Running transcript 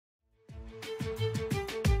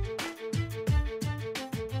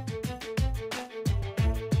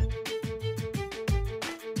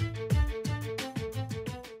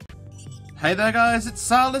Hey there guys, it's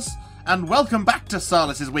Salis, and welcome back to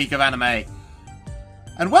Salis' Week of Anime.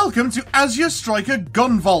 And welcome to Azure Striker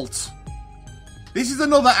Gunvolt. This is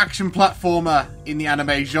another action platformer in the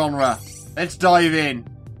anime genre. Let's dive in.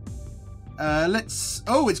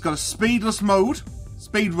 Oh, it's got a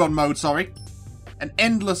speedrun mode, sorry. An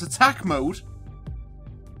endless attack mode.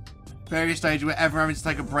 Various stages where everyone having to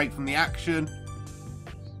take a break from the action.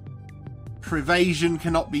 Prevasion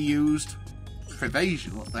cannot be used.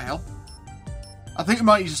 Prevasion? What the hell? I think we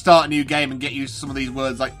might need to start a new game and get used to some of these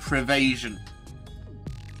words like prevasion.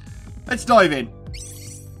 Let's dive in.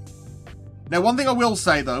 Now, one thing I will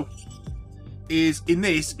say, though, is in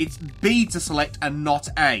this, it's B to select and not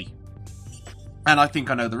A. And I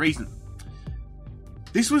think I know the reason.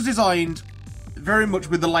 This was designed very much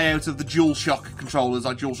with the layout of the DualShock controllers,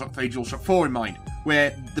 like DualShock 3, DualShock 4 in mind,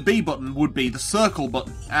 where the B button would be the circle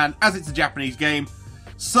button. And as it's a Japanese game,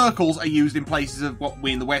 circles are used in places of what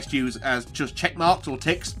we in the West use as just check marks or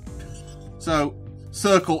ticks. So,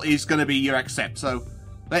 circle is going to be your accept. So,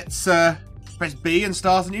 let's press B and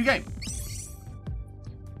start a new game.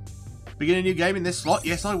 Begin a new game in this slot?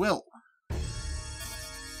 Yes, I will.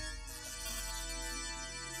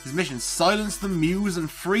 His mission, silence the muse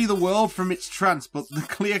and free the world from its trance, but the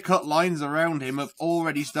clear-cut lines around him have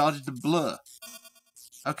already started to blur.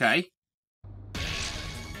 Okay.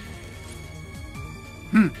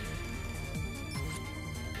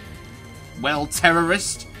 Well,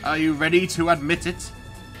 terrorist, are you ready to admit it?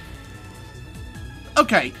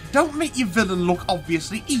 Okay, don't make your villain look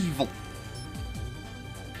obviously evil.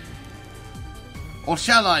 Or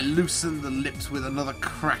shall I loosen the lips with another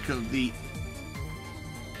crack of the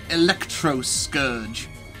Electro Scourge?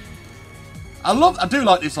 I do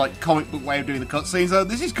like this like comic book way of doing the cutscenes though.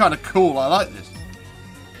 This is kind of cool, I like this.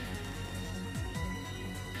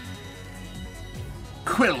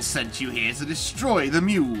 Quill sent you here to destroy the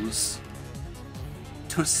muse.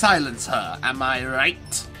 To silence her, am I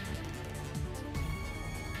right?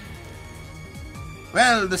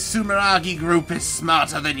 Well, the Sumeragi group is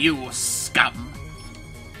smarter than you, scum.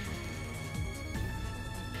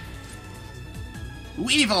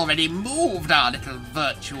 We've already moved our little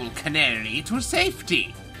virtual canary to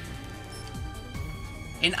safety.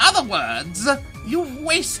 In other words, you've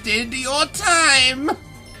wasted your time.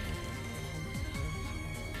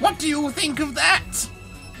 What do you think of that?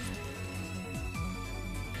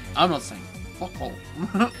 I'm not saying fuck all.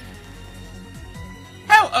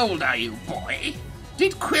 How old are you, boy?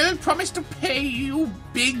 Did Quill promise to pay you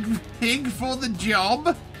big pig for the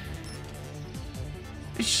job?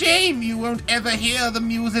 A shame you won't ever hear the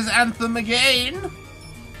Muse's anthem again.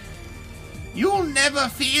 You'll never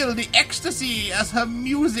feel the ecstasy as her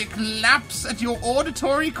music laps at your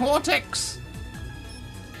auditory cortex.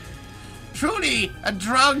 Truly a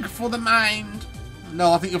drug for the mind.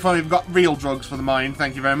 No, I think you'll find we've got real drugs for the mind,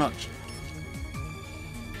 thank you very much.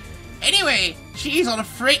 Anyway, she's on a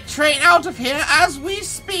freight train out of here as we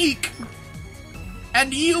speak.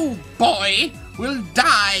 And you, boy, will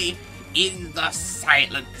die in the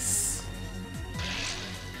silence.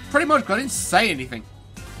 Pretty much, I didn't say anything.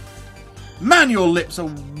 Man, your lips are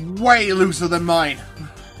way looser than mine.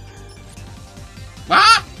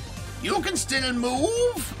 What? You can still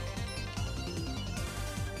move?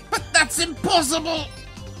 But that's impossible!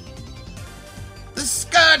 The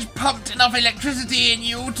Scourge pumped enough electricity in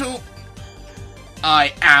you to...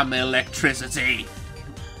 I am electricity.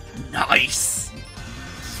 Nice!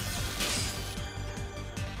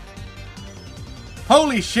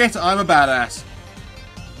 Holy shit, I'm a badass.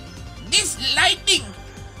 This lightning!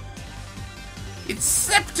 It's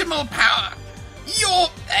septimal power! You're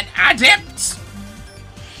an adept!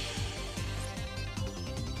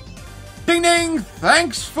 Ding ding!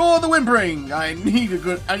 Thanks for the whimpering. I need a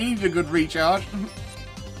good recharge.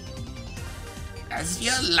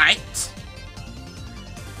 Azure Light.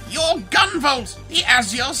 Your Gunvolt, the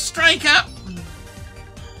Azure Striker.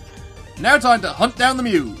 Now time to hunt down the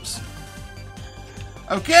muse.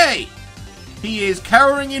 Okay. He is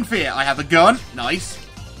cowering in fear. I have a gun. Nice.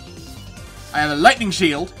 I have a lightning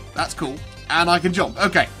shield. That's cool. And I can jump.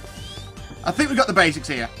 Okay. I think we got the basics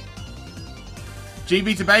here.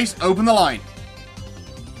 GB to base, open the line.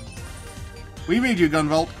 We read you,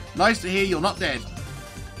 Gunvolt. Nice to hear you're not dead.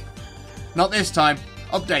 Not this time.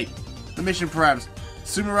 Update. The mission parameters.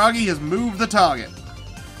 Sumeragi has moved the target.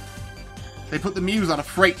 They put the muse on a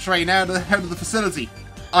freight train out of the facility.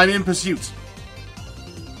 I'm in pursuit.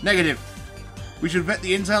 Negative. We should vet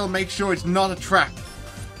the intel and make sure it's not a trap.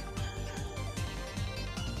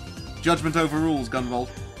 Judgment overrules, Gunvolt.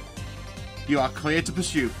 You are clear to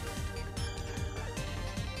pursue.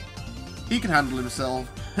 He can handle himself.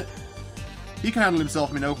 He can handle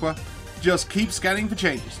himself, Minokwa. Just keep scanning for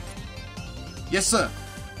changes. Yes, sir.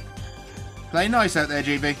 Playing nice out there,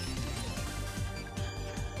 GB.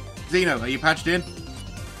 Zeno, are you patched in?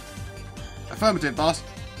 Affirmative, boss.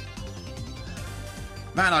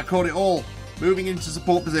 Man, I caught it all. Moving into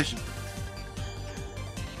support position.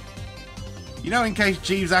 You know, in case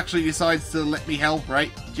Jeeves actually decides to let me help,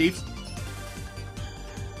 right, Jeeves?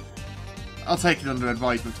 I'll take it under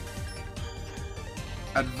advisement.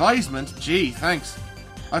 Advisement? Gee, thanks.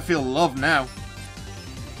 I feel loved now.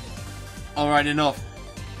 Alright, enough.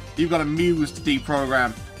 You've got a muse to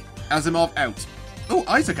deprogram. Asimov out. Oh,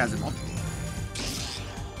 Isaac Asimov.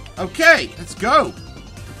 Okay, let's go.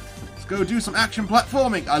 Let's go do some action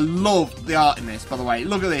platforming. I love the art in this, by the way.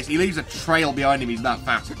 Look at this. He leaves a trail behind him. He's that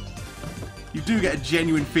fast. You do get a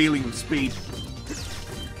genuine feeling of speed.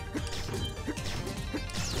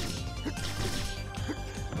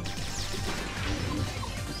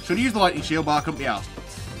 Should have used the lightning shield, but I couldn't be asked.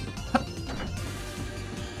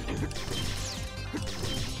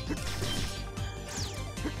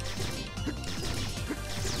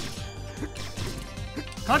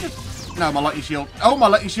 Can I just... No, my lightning shield... Oh, my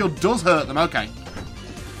lightning shield does hurt them. Okay.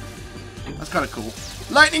 That's kind of cool.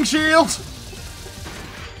 Lightning shield!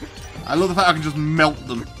 I love the fact I can just melt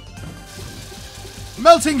them.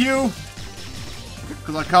 Melting you!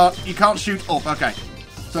 Because I can't... You can't shoot up. Okay.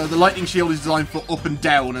 So the lightning shield is designed for up and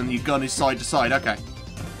down, and your gun is side to side. Okay.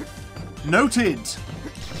 Noted.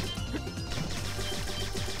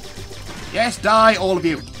 Yes, die, all of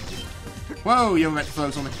you. Whoa, you were meant to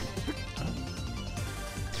throw something.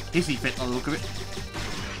 Hissy fit on the look of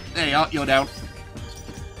it. There you are, you're down.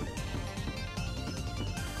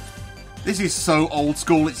 This is so old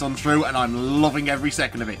school, it's untrue, and I'm loving every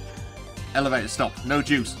second of it. Elevator stop. No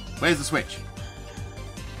juice. Where's the switch?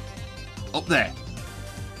 Up there.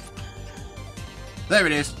 There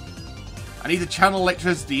it is. I need to channel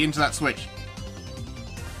electricity into that switch.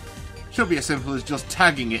 Should be as simple as just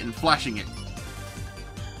tagging it and flashing it.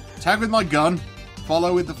 Tag with my gun,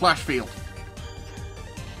 follow with the flash field.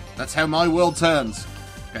 That's how my world turns.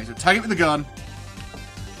 Okay, so tag it with the gun.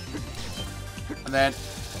 And then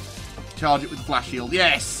charge it with the flash shield.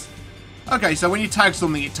 Yes! Okay, so when you tag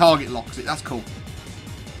something, it target locks it. That's cool.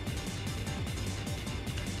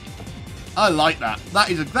 I like that.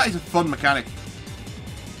 That is a fun mechanic.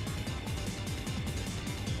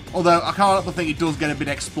 Although, I can't help but think it does get a bit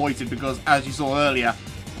exploited because, as you saw earlier,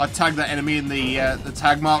 I tagged that enemy and the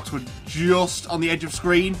tag marks were just on the edge of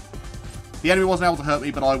screen. The enemy wasn't able to hurt me,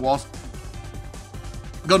 but I was.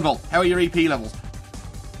 Gunvolt, how are your EP levels?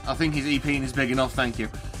 I think his EP is big enough, thank you.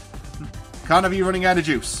 Can't have you running out of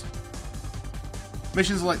juice.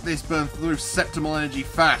 Missions like this burn through septimal energy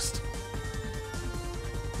fast.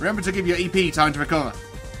 Remember to give your EP time to recover.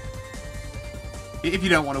 If you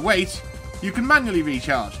don't want to wait, you can manually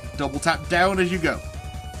recharge. Double tap down as you go.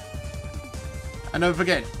 And don't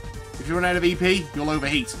forget, if you run out of EP, you'll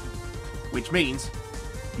overheat. Which means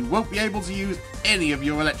you won't be able to use any of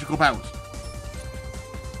your electrical powers.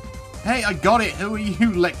 Hey, I got it! Who are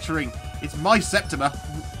you lecturing? It's my Septima.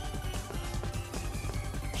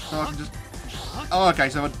 So I can just... Oh, okay,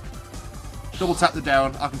 so I double tap the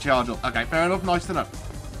down, I can charge up. Okay, fair enough, nice to know.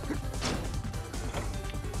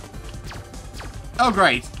 Oh,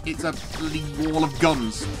 great. It's a bloody wall of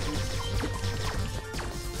guns.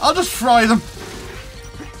 I'll just fry them.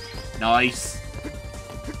 Nice.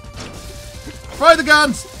 Fry the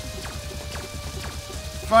guns!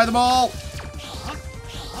 Fry them all!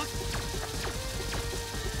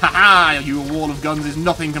 Haha! Your wall of guns is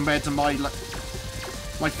nothing compared to my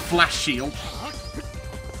flash shield.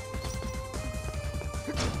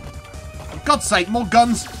 For God's sake, more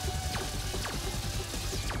guns!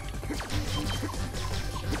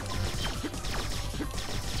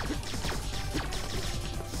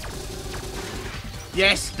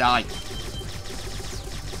 Yes, die.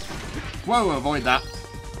 Whoa, avoid that.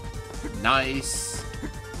 Nice.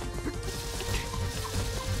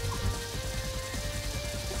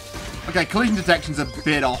 Okay, collision detection's a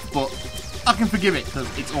bit off, but I can forgive it because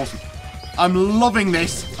it's awesome. I'm loving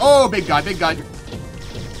this. Oh, big guy, big guy.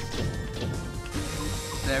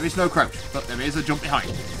 There is no crouch, but there is a jump behind.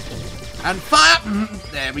 And fire!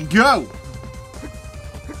 There we go.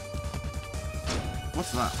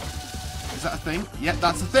 What's that? Is that a thing? Yep,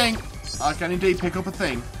 that's a thing. I can indeed pick up a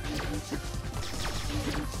thing.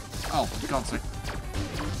 Oh, for God's sake.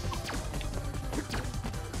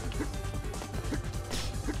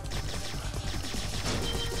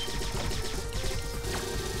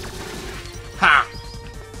 Ha!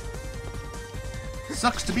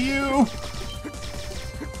 Sucks to be you!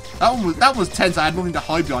 That was tense. I had nothing to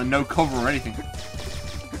hide behind, no cover or anything.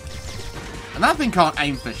 And that thing can't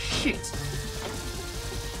aim for shit. shit.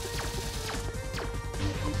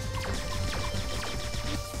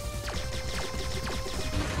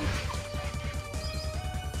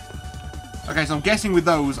 Okay, so I'm guessing with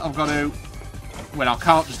those, I've got to... Well, I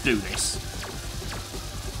can't just do this.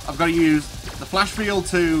 I've got to use the flash field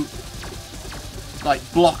to, like,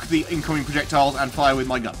 block the incoming projectiles and fire with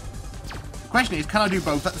my gun. The question is, can I do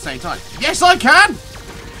both at the same time? Yes, I can!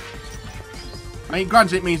 I mean,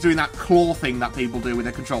 granted, it means doing that claw thing that people do with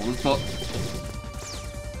their controllers, but...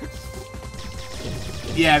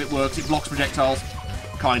 Yeah, it works. It blocks projectiles.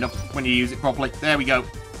 Kind of, when you use it properly. There we go.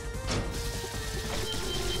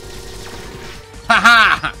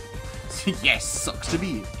 Ha-ha! Yes, sucks to be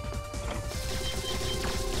you.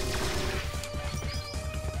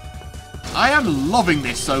 I am loving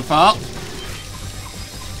this so far.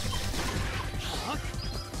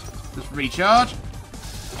 Just recharge.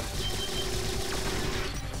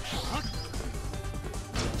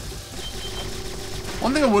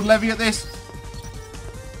 One thing I would levy at this,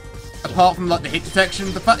 apart from like the hit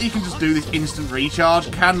detection, the fact that you can just do this instant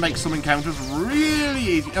recharge can make some encounters really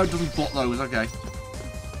easy. Oh, it doesn't block those, okay.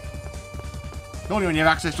 Normally when you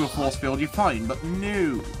have access to a force field, you're fine, but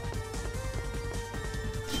no.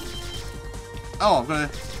 Oh, I'm gonna...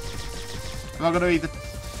 Am I gonna either...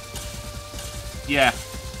 Yeah.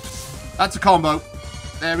 That's a combo.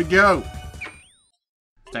 There we go.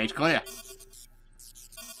 Stage clear.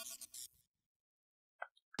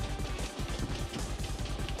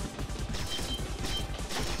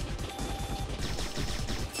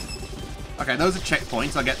 Okay, those are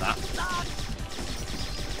checkpoints, I get that.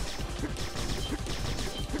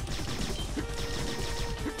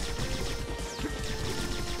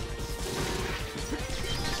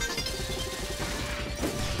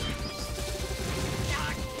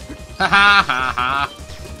 Ha ha ha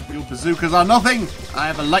ha! Your bazookas are nothing! I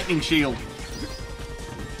have a lightning shield.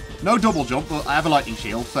 No double jump, but I have a lightning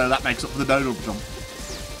shield, so that makes up for the no double jump.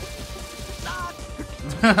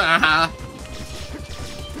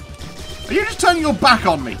 Are you just turning your back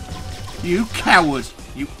on me? You coward!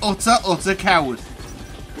 You utter, utter coward!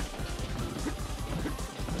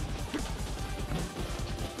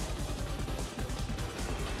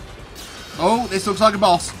 Oh, this looks like a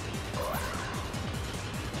boss.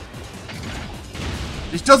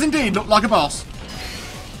 This does indeed look like a boss.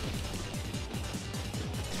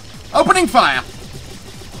 Opening fire!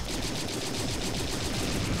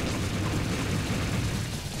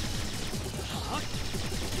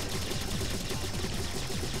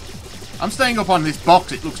 I'm staying up on this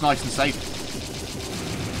box, it looks nice and safe.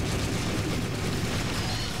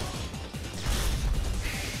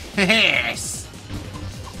 Yes!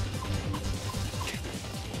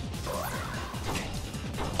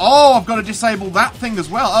 Oh, I've got to disable that thing as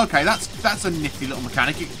well. Okay, that's a nifty little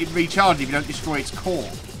mechanic. It recharges if you don't destroy its core.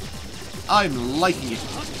 I'm liking it.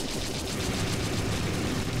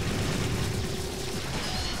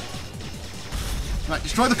 Right,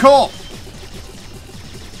 destroy the core!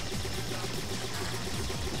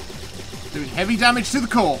 Doing heavy damage to the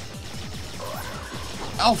core.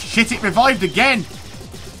 Oh shit, it revived again!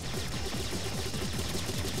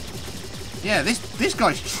 Yeah, this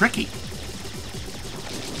guy's tricky.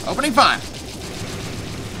 Opening fire!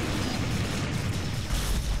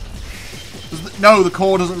 No, the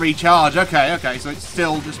core doesn't recharge. Okay, okay, so it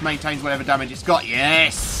still just maintains whatever damage it's got.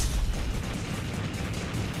 Yes!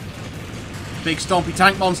 Big stompy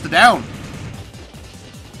tank monster down.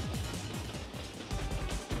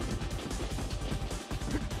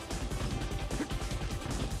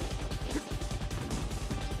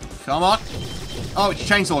 Come on. Oh, it's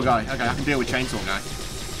Chainsaw Guy. Okay, I can deal with Chainsaw Guy.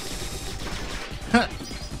 Ha!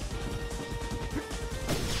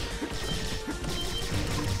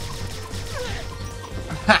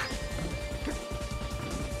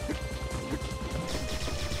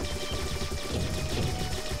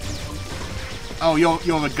 Oh, you're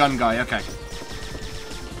the gun guy. Okay.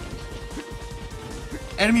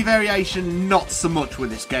 Enemy variation, not so much with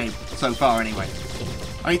this game so far, anyway.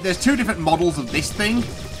 I mean, there's two different models of this thing,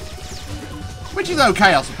 which is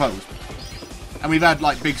okay, I suppose. And we've had,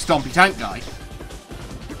 like, big stompy tank guy.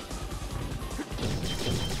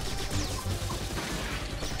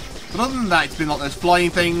 But other than that, it's been like those flying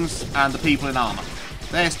things and the people in armour.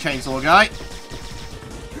 There's Chainsaw Guy.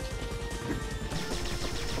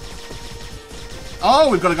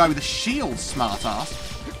 Oh, we've got a guy with a shield, smart ass.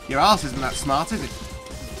 Your ass isn't that smart, is it?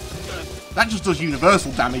 That just does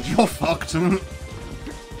universal damage, you're fucked. Oh,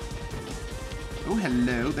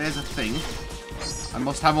 hello, there's a thing. I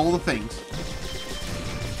must have all the things.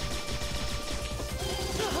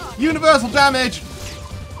 Universal damage!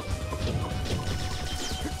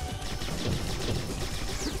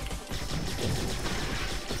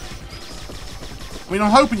 I mean,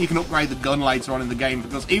 I'm hoping you can upgrade the gun later on in the game,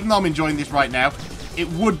 because even though I'm enjoying this right now, it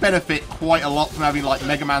would benefit quite a lot from having, like,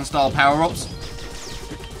 Mega Man style power-ups.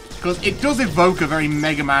 Because it does evoke a very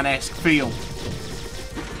Mega Man-esque feel.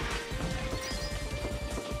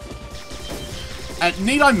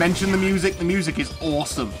 Need I mention the music? The music is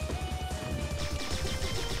awesome.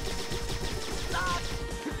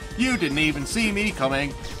 You didn't even see me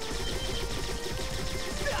coming.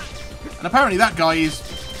 And apparently that guy is,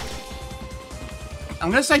 I'm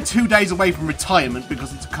going to say 2 days away from retirement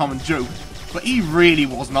because it's a common joke, but he really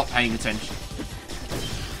was not paying attention.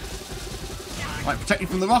 Right, protect me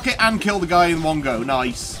from the rocket and kill the guy in one go.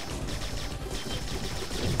 Nice.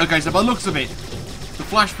 Okay, so by the looks of it, the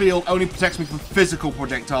flash field only protects me from physical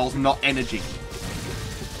projectiles, not energy.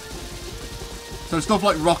 So stuff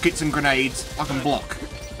like rockets and grenades, I can block.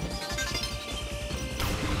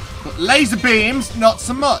 But laser beams, not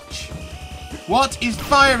so much. What is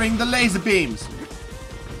firing the laser beams?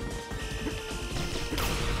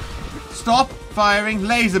 Stop firing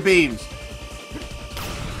laser beams.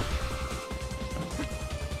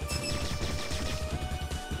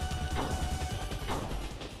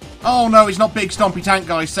 Oh no, it's not Big Stompy Tank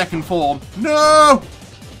Guy's second form. No!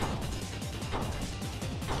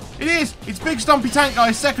 It is! It's Big Stompy Tank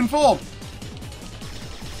Guy's second form.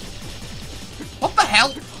 What the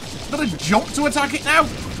hell? Got to jump to attack it now?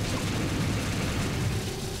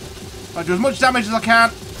 Right, do as much damage as I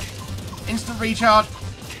can. Instant recharge.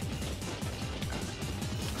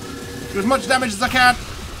 Do as much damage as I can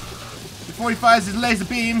before he fires his laser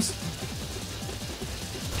beams.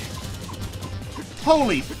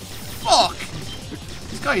 Holy fuck!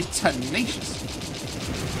 This guy is tenacious.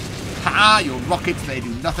 Ha! Your rockets, they do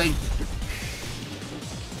nothing.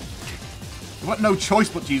 I've got no choice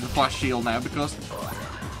but to use the flash shield now because...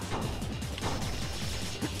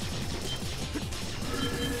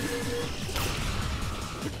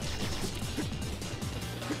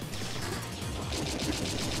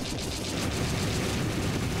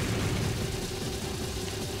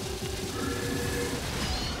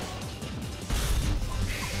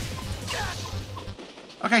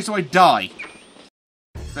 Okay, so I die.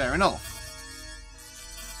 Fair enough.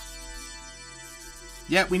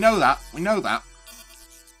 Yeah, we know that. We know that.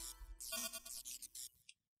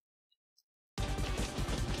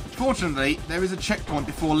 Fortunately, there is a checkpoint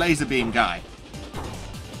before Laser Beam Guy.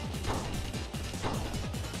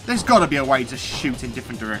 There's got to be a way to shoot in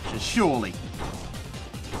different directions, surely.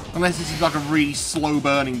 Unless this is like a really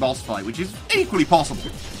slow-burning boss fight, which is equally possible.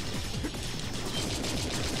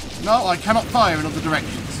 No, I cannot fire in other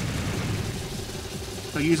directions.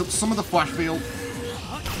 So use up some of the flash field.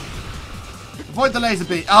 Avoid the laser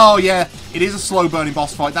beam. Oh yeah, it is a slow burning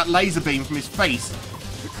boss fight. That laser beam from his face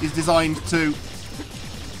is designed to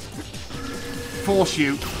force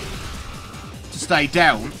you to stay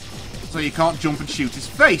down so you can't jump and shoot his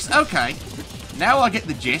face. Okay, now I get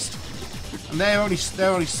the gist. And they're only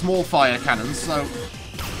small fire cannons, so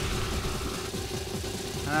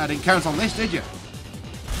didn't count on this, did you?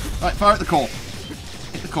 Right, fire at the core.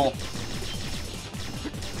 Hit the core.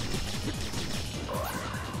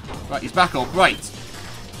 Right, he's back up. Right.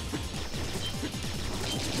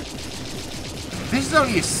 This is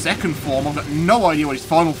only his second form. I've got no idea what his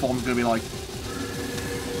final form is going to be like.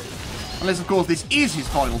 Unless, of course, this is his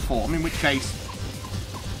final form, in which case,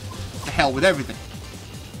 to hell with everything.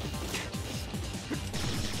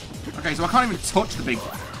 Okay, so I can't even touch the big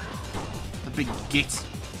git.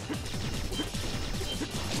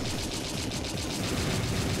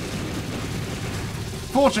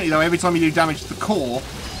 Fortunately, though, every time you do damage to the core,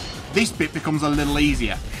 this bit becomes a little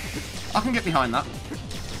easier. I can get behind that.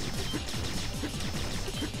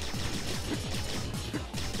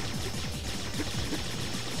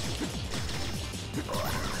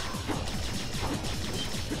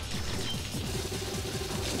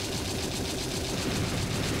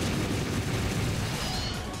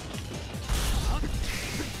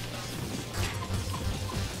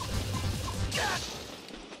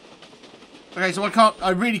 Okay, so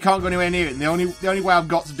I really can't go anywhere near it, and the only way I've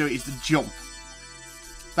got to do it is to jump.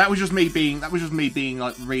 That was just me being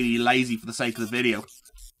like really lazy for the sake of the video.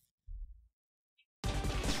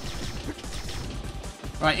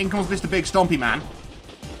 Right, in comes Mr. Big Stompy Man.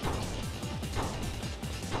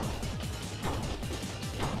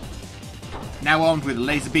 Now armed with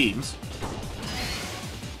laser beams.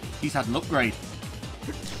 He's had an upgrade.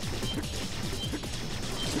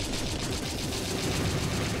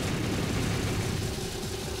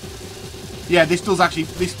 Yeah, this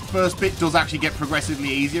first bit does actually get progressively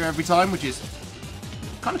easier every time, which is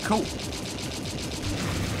kind of cool.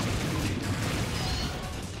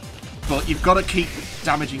 But you've got to keep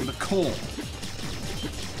damaging the core.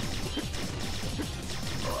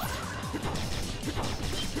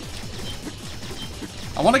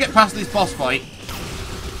 I want to get past this boss fight,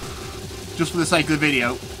 just for the sake of the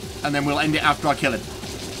video, and then we'll end it after I kill him.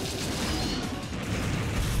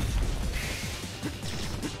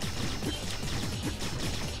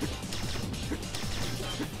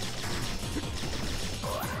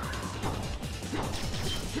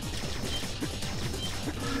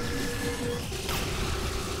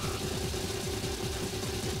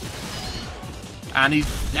 And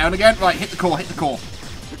he's down again. Right, hit the core, hit the core.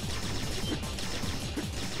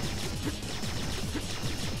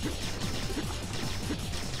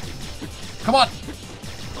 Come on.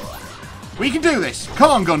 We can do this. Come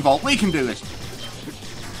on, Gunvolt. We can do this.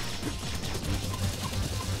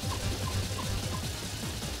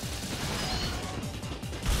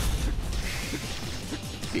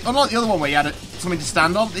 See, unlike the other one where you had something to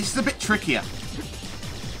stand on, this is a bit trickier.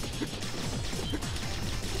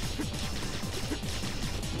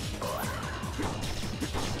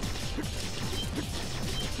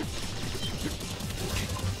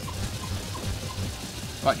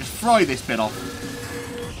 Right, just fry this bit off.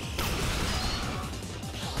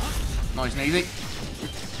 Nice and easy.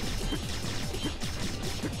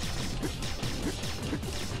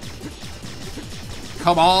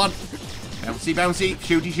 Come on! Bouncy, bouncy,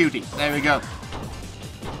 shooty, shooty. There we go.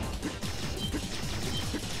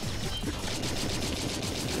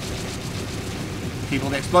 Keep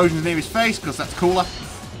all the explosions near his face, because that's cooler.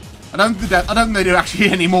 I don't think they do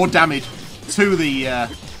actually any more damage to the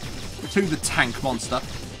tank monster.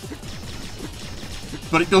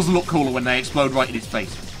 But it does look cooler when they explode right in his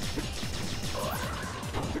face.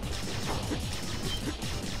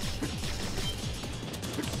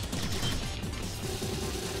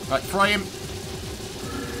 Right, fry him.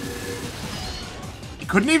 He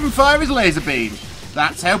couldn't even fire his laser beam.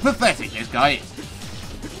 That's how pathetic this guy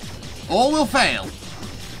is. All will fail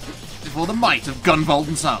before the might of Gunvolt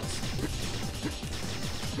and Salis.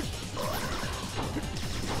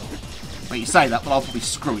 Well, you say that, but I'll probably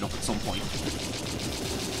screw it up at some point.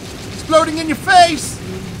 Exploding in your face!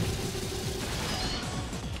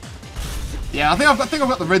 Yeah, I think I've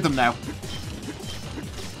got the rhythm now.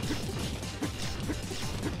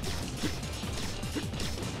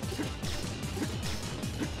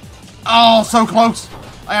 Oh, so close!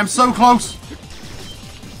 I am so close!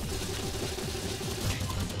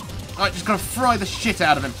 Right, just gotta fry the shit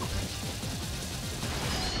out of him.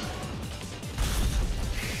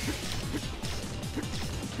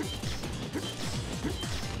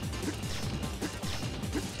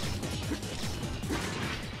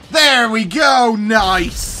 There we go!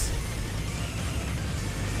 Nice!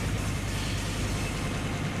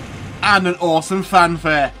 And an awesome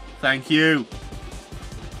fanfare. Thank you.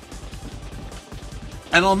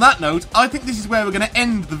 And on that note, I think this is where we're going to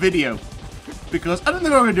end the video. Because I don't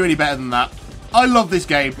think we're going to do any better than that. I love this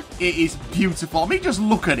game. It is beautiful. I mean, just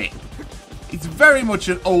look at it. It's very much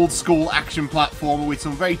an old school action platformer with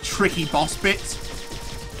some very tricky boss bits.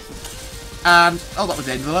 And, oh, that was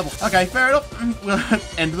the end of the level. Okay, fair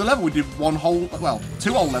enough. End of the level. We did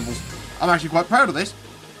two whole levels. I'm actually quite proud of this.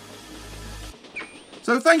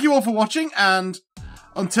 So thank you all for watching, and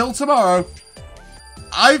until tomorrow,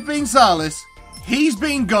 I've been Salis, he's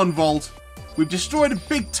been Gunvolt, we've destroyed a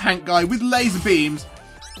big tank guy with laser beams,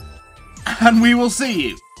 and we will see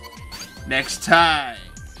you next time.